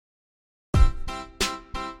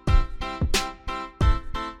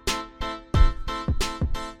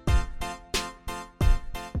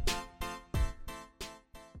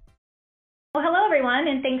everyone,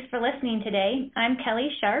 and thanks for listening today. I'm Kelly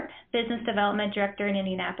Sharp, Business Development Director in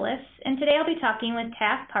Indianapolis, and today I'll be talking with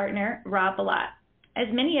TAF partner Rob Bilott. As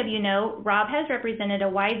many of you know, Rob has represented a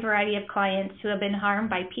wide variety of clients who have been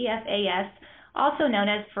harmed by PFAS, also known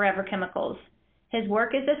as forever chemicals. His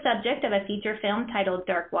work is the subject of a feature film titled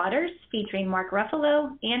Dark Waters, featuring Mark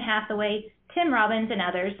Ruffalo, Anne Hathaway, Tim Robbins, and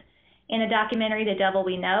others, and a documentary The Devil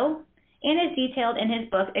We Know, and is detailed in his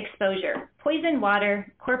book Exposure, Poisoned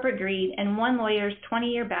Water, Corporate Greed, and One Lawyer's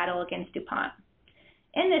 20-Year Battle Against DuPont.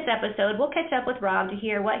 In this episode, we'll catch up with Rob to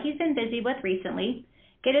hear what he's been busy with recently,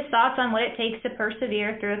 get his thoughts on what it takes to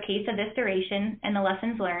persevere through a case of this duration and the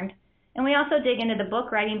lessons learned, and we also dig into the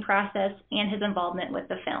book writing process and his involvement with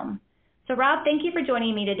the film. So Rob, thank you for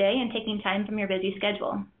joining me today and taking time from your busy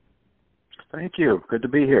schedule. Thank you. Good to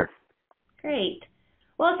be here. Great.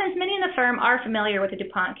 Well, since many in the firm are familiar with the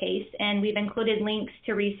DuPont case, and we've included links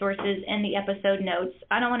to resources in the episode notes,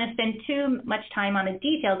 I don't want to spend too much time on the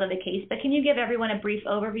details of the case, but can you give everyone a brief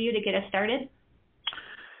overview to get us started?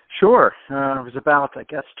 Sure. It was about,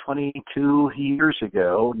 22 years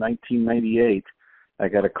ago, 1998. I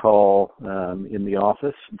got a call in the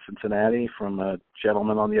office in Cincinnati from a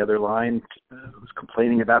gentleman on the other line who was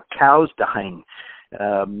complaining about cows dying.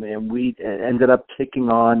 And we ended up taking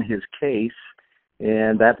on his case.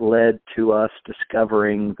 And that led to us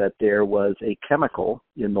discovering that there was a chemical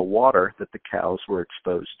in the water that the cows were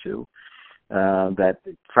exposed to that,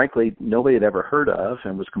 frankly, nobody had ever heard of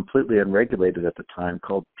and was completely unregulated at the time,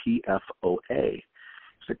 called PFOA.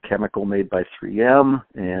 It's a chemical made by 3M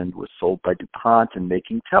and was sold by DuPont in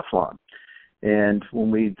making Teflon. And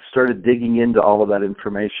when we started digging into all of that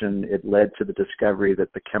information, it led to the discovery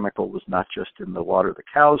that the chemical was not just in the water the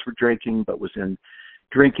cows were drinking, but was in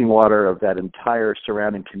drinking water of that entire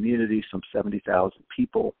surrounding community, some 70,000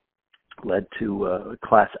 people. Led to a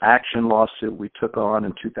class action lawsuit we took on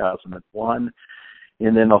in 2001,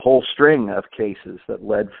 and then a whole string of cases that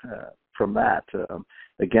led from that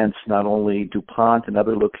against not only DuPont and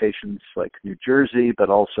other locations like New Jersey, but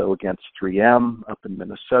also against 3M up in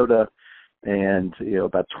Minnesota, and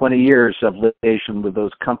about 20 years of litigation with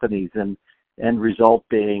those companies, and end result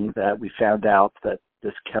being that we found out that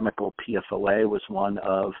this chemical PFOA was one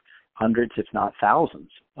of hundreds, if not thousands,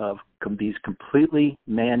 of these completely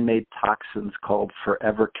man-made toxins called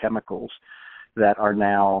forever chemicals that are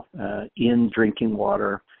now in drinking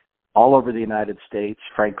water all over the United States,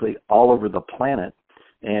 frankly, all over the planet,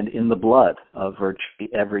 and in the blood of virtually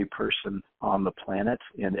every person on the planet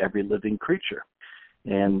and every living creature.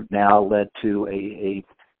 And now led to a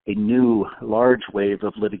new large wave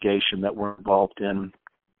of litigation that we're involved in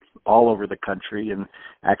all over the country and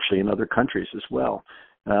actually in other countries as well,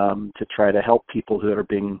 to try to help people who are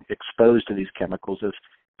being exposed to these chemicals, as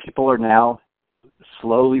people are now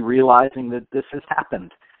slowly realizing that this has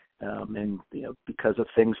happened, and because of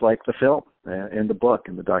things like the film and the book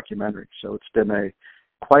and the documentary. So it's been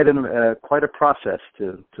quite a process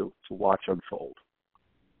to watch unfold.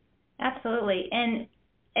 Absolutely, and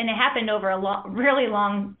it happened over a really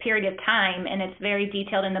long period of time, and it's very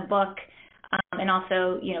detailed in the book. And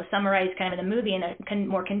also, summarized kind of in the movie in a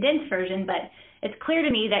more condensed version. But it's clear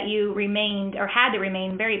to me that you remained or had to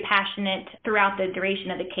remain very passionate throughout the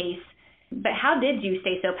duration of the case. But how did you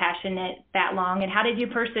stay so passionate that long? And how did you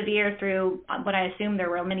persevere through what I assume there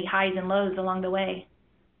were many highs and lows along the way?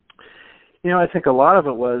 I think a lot of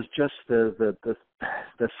it was just the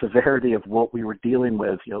severity of what we were dealing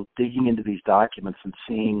with, digging into these documents and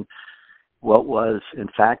seeing what was, in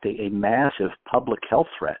fact, a massive public health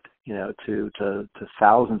threat, to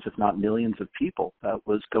thousands, if not millions of people that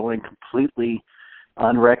was going completely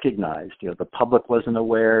unrecognized. The public wasn't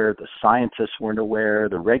aware, the scientists weren't aware,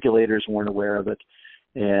 the regulators weren't aware of it.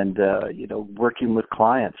 And, working with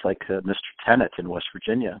clients like Mr. Tennant in West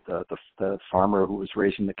Virginia, the farmer who was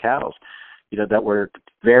raising the cows, that were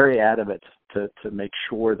very adamant to make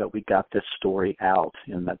sure that we got this story out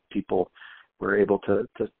and that people were able to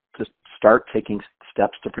start taking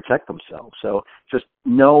steps to protect themselves. So just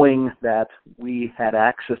knowing that we had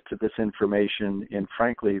access to this information, and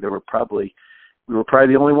frankly, we were probably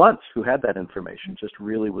the only ones who had that information, just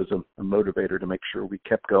really was a motivator to make sure we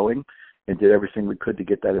kept going and did everything we could to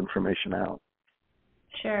get that information out.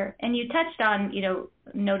 Sure. And you touched on,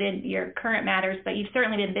 noted your current matters, but you've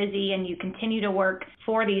certainly been busy and you continue to work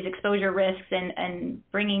for these exposure risks and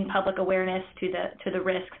bringing public awareness to the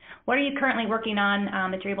risks. What are you currently working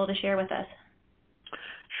on that you're able to share with us?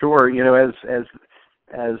 Sure.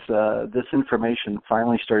 As this information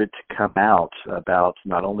finally started to come out about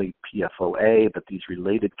not only PFOA, but these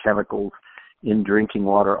related chemicals in drinking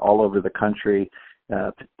water all over the country,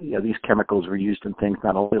 these chemicals were used in things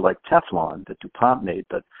not only like Teflon that DuPont made,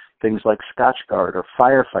 but things like Scotchgard or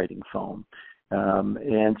firefighting foam.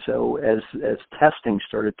 And so as testing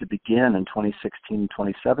started to begin in 2016 and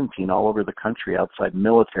 2017 all over the country outside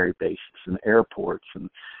military bases and airports and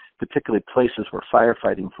particularly places where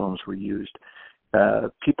firefighting foams were used,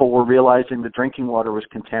 people were realizing the drinking water was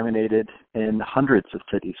contaminated in hundreds of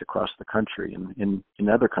cities across the country and in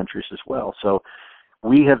other countries as well. So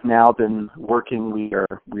we have now been working, we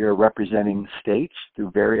are representing states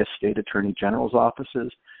through various state attorney general's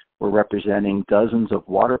offices. We're representing dozens of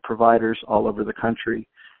water providers all over the country,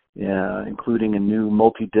 including a new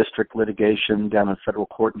multi-district litigation down in federal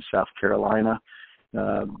court in South Carolina,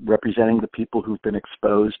 representing the people who've been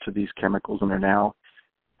exposed to these chemicals and are now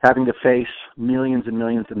having to face millions and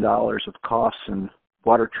millions of dollars of costs in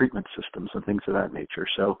water treatment systems and things of that nature.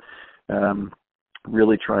 So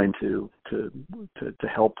really trying to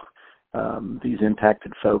help these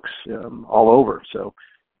impacted folks all over. So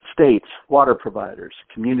states, water providers,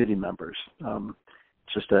 community members,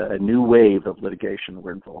 just a new wave of litigation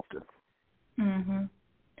we're involved in. Mm-hmm.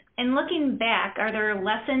 And looking back, are there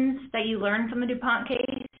lessons that you learned from the DuPont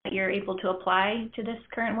case that you're able to apply to this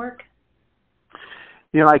current work?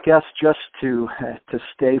 I guess just to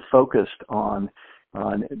stay focused on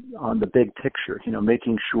the big picture,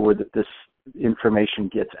 making sure that this information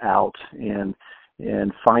gets out and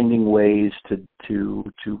finding ways to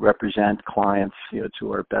represent clients,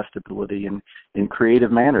 to our best ability in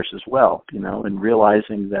creative manners as well, and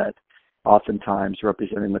realizing that oftentimes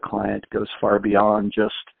representing the client goes far beyond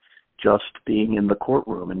just being in the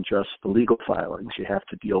courtroom and just the legal filings. You have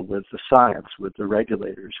to deal with the science, with the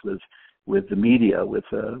regulators, with the media, with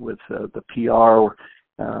the PR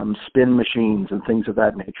spin machines and things of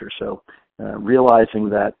that nature. So realizing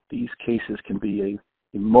that these cases can be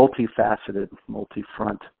a multifaceted,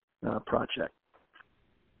 multi-front project.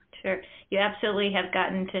 Sure. You absolutely have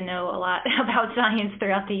gotten to know a lot about science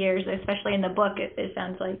throughout the years, especially in the book, it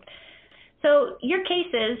sounds like. So your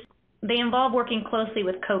cases, they involve working closely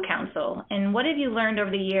with co-counsel. And what have you learned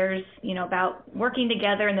over the years, about working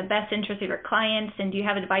together in the best interest of your clients? And do you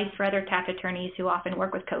have advice for other tax attorneys who often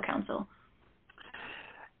work with co-counsel?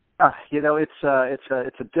 It's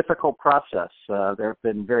a difficult process. There have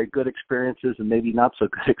been very good experiences and maybe not so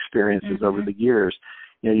good experiences over the years.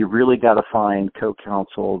 You really got to find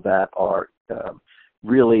co-counsel that are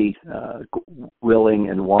really willing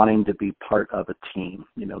and wanting to be part of a team,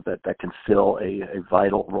 that can fill a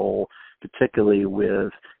vital role, particularly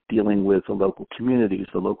with dealing with the local communities,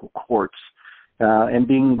 the local courts, and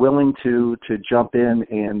being willing to jump in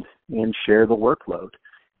and share the workload.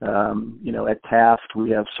 At Taft, we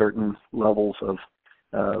have certain levels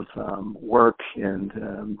of work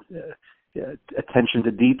and attention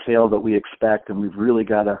to detail that we expect, and we've really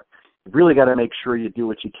got to make sure you do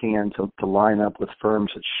what you can to line up with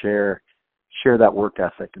firms that share that work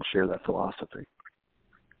ethic and share that philosophy.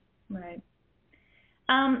 Right.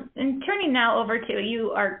 And turning now over to,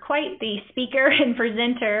 you are quite the speaker and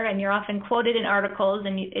presenter, and you're often quoted in articles,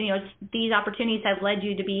 and these opportunities have led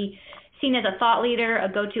you to be seen as a thought leader, a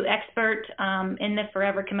go-to expert in the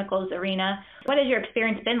forever chemicals arena. What has your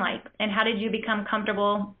experience been like, and how did you become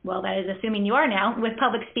comfortable, well, that is assuming you are now, with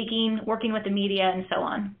public speaking, working with the media, and so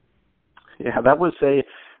on? Yeah, that was a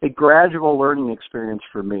gradual learning experience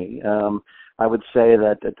for me. I would say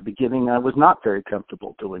that at the beginning I was not very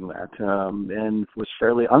comfortable doing that and was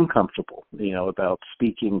fairly uncomfortable, about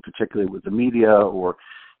speaking, particularly with the media or,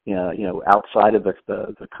 outside of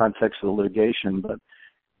the context of the litigation. But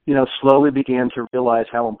slowly began to realize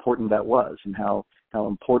how important that was and how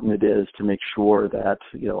important it is to make sure that,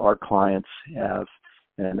 our clients have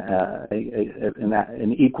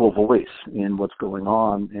an equal voice in what's going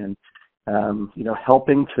on and,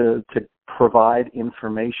 helping to provide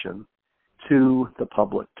information to the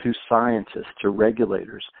public, to scientists, to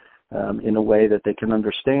regulators, in a way that they can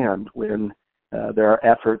understand when there are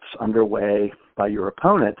efforts underway by your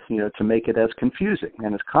opponent, to make it as confusing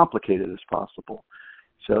and as complicated as possible.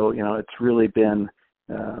 So, it's really been,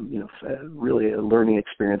 really a learning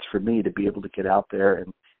experience for me to be able to get out there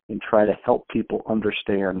and try to help people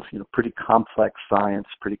understand, pretty complex science,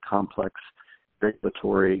 pretty complex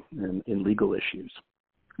regulatory and legal issues.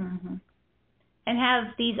 Mm-hmm. And have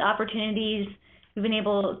these opportunities, you've been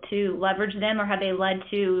able to leverage them, or have they led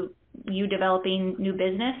to you developing new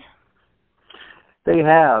business? They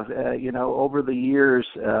have, over the years,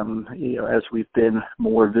 as we've been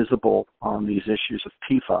more visible on these issues of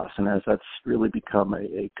PFAS, and as that's really become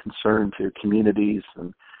a concern to communities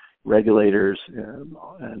and regulators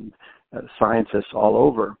and scientists all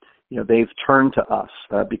over, they've turned to us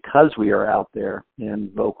because we are out there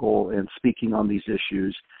and vocal and speaking on these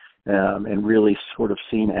issues, and really sort of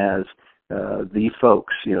seen as the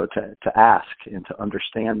folks, to ask and to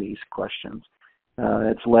understand these questions.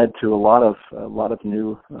 It's led to a lot of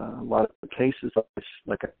cases.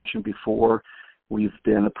 Like I mentioned before, we've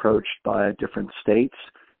been approached by different states,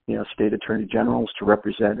 state attorney generals to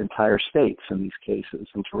represent entire states in these cases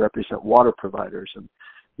and to represent water providers. And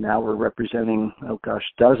now we're representing,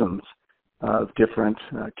 dozens of different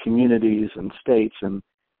communities and states and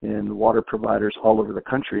water providers all over the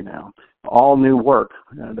country now. All new work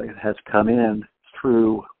that has come in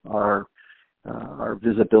through our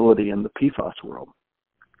visibility in the PFAS world.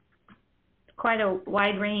 Quite a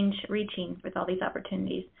wide range reaching with all these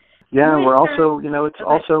opportunities. Yeah, we're also, it's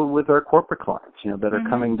also with our corporate clients, that are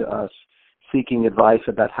coming to us seeking advice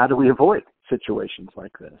about how do we avoid situations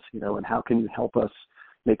like this, and how can you help us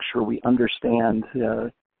make sure we understand,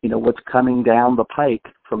 what's coming down the pike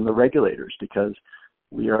from the regulators, because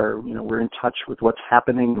we're in touch with what's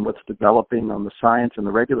happening and what's developing on the science and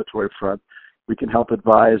the regulatory front. We can help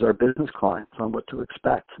advise our business clients on what to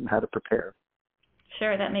expect and how to prepare.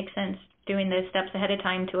 Sure, that makes sense. Doing those steps ahead of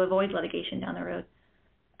time to avoid litigation down the road.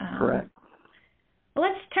 Correct.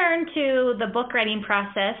 Let's turn to the book writing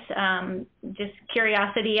process. Just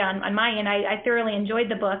curiosity on my end. I thoroughly enjoyed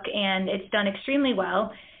the book, and it's done extremely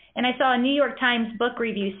well. And I saw a New York Times book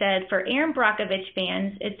review said, for Aaron Brockovich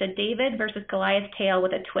fans, it's a David versus Goliath tale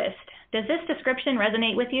with a twist. Does this description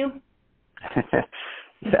resonate with you?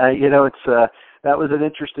 Yeah, that was an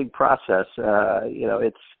interesting process. I know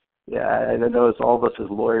as all of us as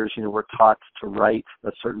lawyers, we're taught to write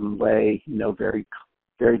a certain way, very,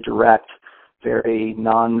 very direct, very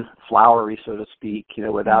non-flowery, so to speak,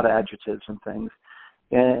 without adjectives and things,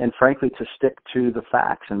 and frankly, to stick to the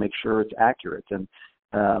facts and make sure it's accurate. And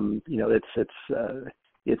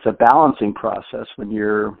it's a balancing process when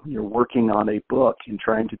you're working on a book and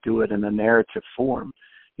trying to do it in a narrative form,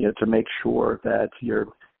 to make sure that you're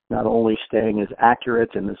not only staying as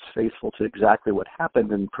accurate and as faithful to exactly what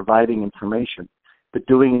happened and providing information, but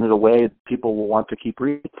doing it in a way that people will want to keep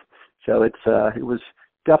reading. So it was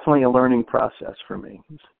definitely a learning process for me.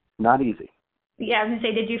 It's not easy. Yeah, I was going to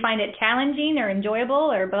say, did you find it challenging or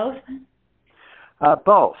enjoyable or both?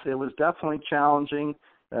 Both. It was definitely challenging.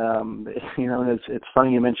 It's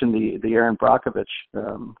funny you mentioned the Aaron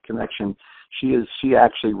Brockovich connection. She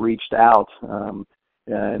actually reached out,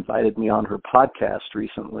 invited me on her podcast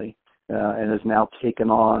recently, and has now taken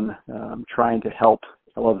on trying to help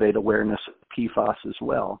elevate awareness of PFAS as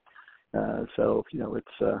well. So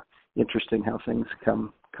it's interesting how things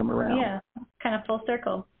come around. Yeah, kind of full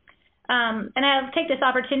circle. And I'll take this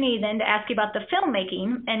opportunity then to ask you about the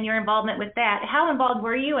filmmaking and your involvement with that. How involved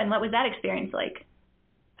were you, and what was that experience like?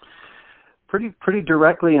 Pretty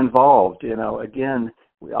directly involved. Again,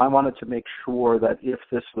 I wanted to make sure that if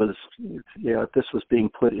this was being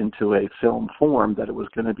put into a film form, that it was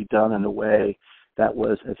going to be done in a way that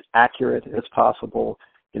was as accurate as possible.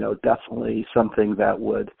 Definitely something that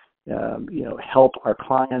would help our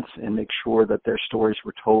clients and make sure that their stories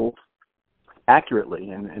were told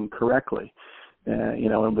accurately and correctly.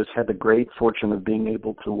 And had the great fortune of being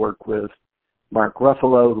able to work with Mark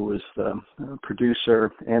Ruffalo, who was the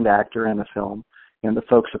producer and actor in the film, and the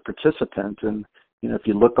folks at Participant. And if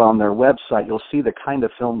you look on their website, you'll see the kind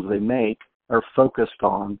of films they make are focused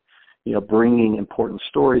on, bringing important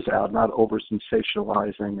stories out, not over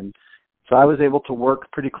sensationalizing. And so I was able to work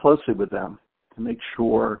pretty closely with them to make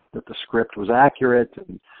sure that the script was accurate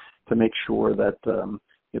and to make sure that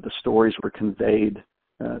the stories were conveyed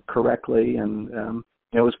correctly. And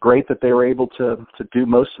it was great that they were able to do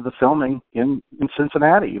most of the filming in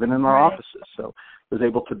Cincinnati, even in our offices. So I was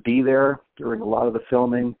able to be there during a lot of the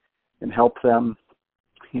filming and help them,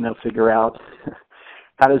 figure out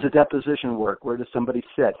how does a deposition work? Where does somebody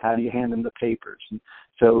sit? How do you hand them the papers? And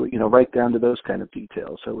so, right down to those kind of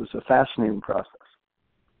details. So it was a fascinating process.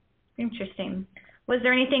 Interesting. Was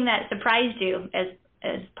there anything that surprised you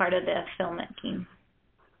as part of the filmmaking?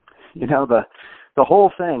 The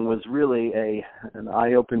whole thing was really an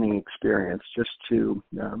eye-opening experience, just to,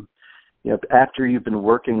 after you've been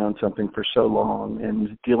working on something for so long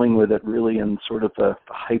and dealing with it really in sort of a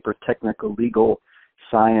hyper-technical legal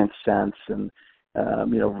science sense and,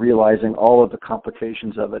 realizing all of the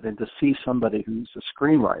complications of it, and to see somebody who's a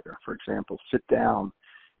screenwriter, for example, sit down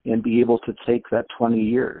and be able to take that 20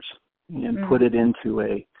 years and put it into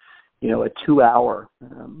a 2-hour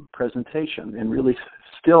presentation and really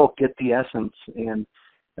still get the essence and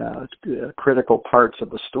critical parts of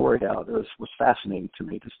the story out. It was fascinating to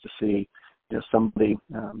me just to see somebody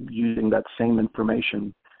using that same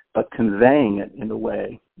information but conveying it in a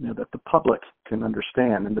way that the public can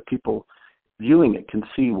understand and the people viewing it can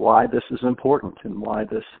see why this is important and why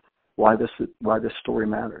this story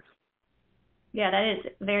matters. Yeah, that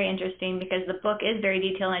is very interesting because the book is very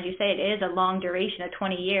detailed, and as you say, it is a long duration of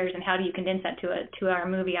 20 years. And how do you condense that to a 2-hour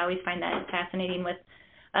movie? I always find that fascinating with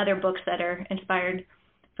other books that are inspired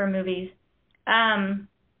for movies.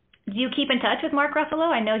 Do you keep in touch with Mark Ruffalo?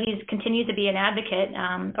 I know he continues to be an advocate,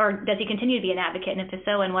 or does he continue to be an advocate? And if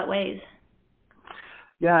so, in what ways?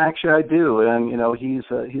 Yeah, actually, I do, and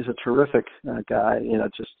he's a terrific guy.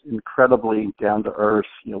 Just incredibly down to earth.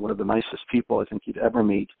 One of the nicest people I think you'd ever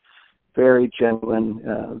meet. Very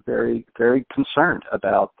genuine, very concerned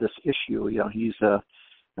about this issue. He's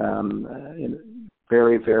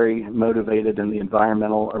very, very motivated in the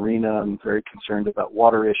environmental arena and very concerned about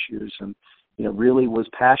water issues, and really was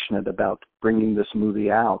passionate about bringing this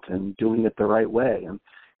movie out and doing it the right way.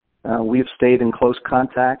 And we've stayed in close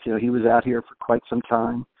contact. He was out here for quite some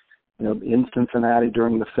time. In Cincinnati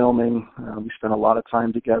during the filming, we spent a lot of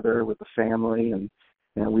time together with the family, and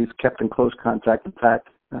we've kept in close contact. In fact,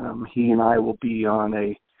 he and I will be on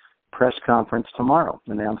a press conference tomorrow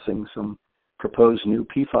announcing some proposed new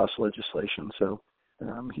PFAS legislation. So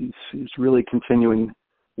he's really continuing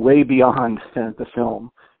way beyond the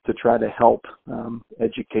film to try to help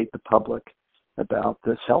educate the public about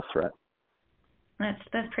this health threat.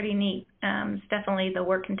 That's pretty neat. It's definitely the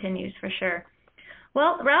work continues for sure.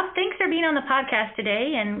 Well, Ralph, thanks for being on the podcast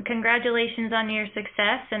today, and congratulations on your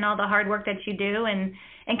success and all the hard work that you do and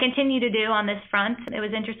continue to do on this front. It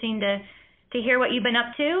was interesting to hear what you've been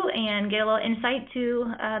up to and get a little insight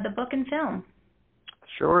to the book and film.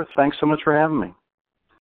 Sure. Thanks so much for having me.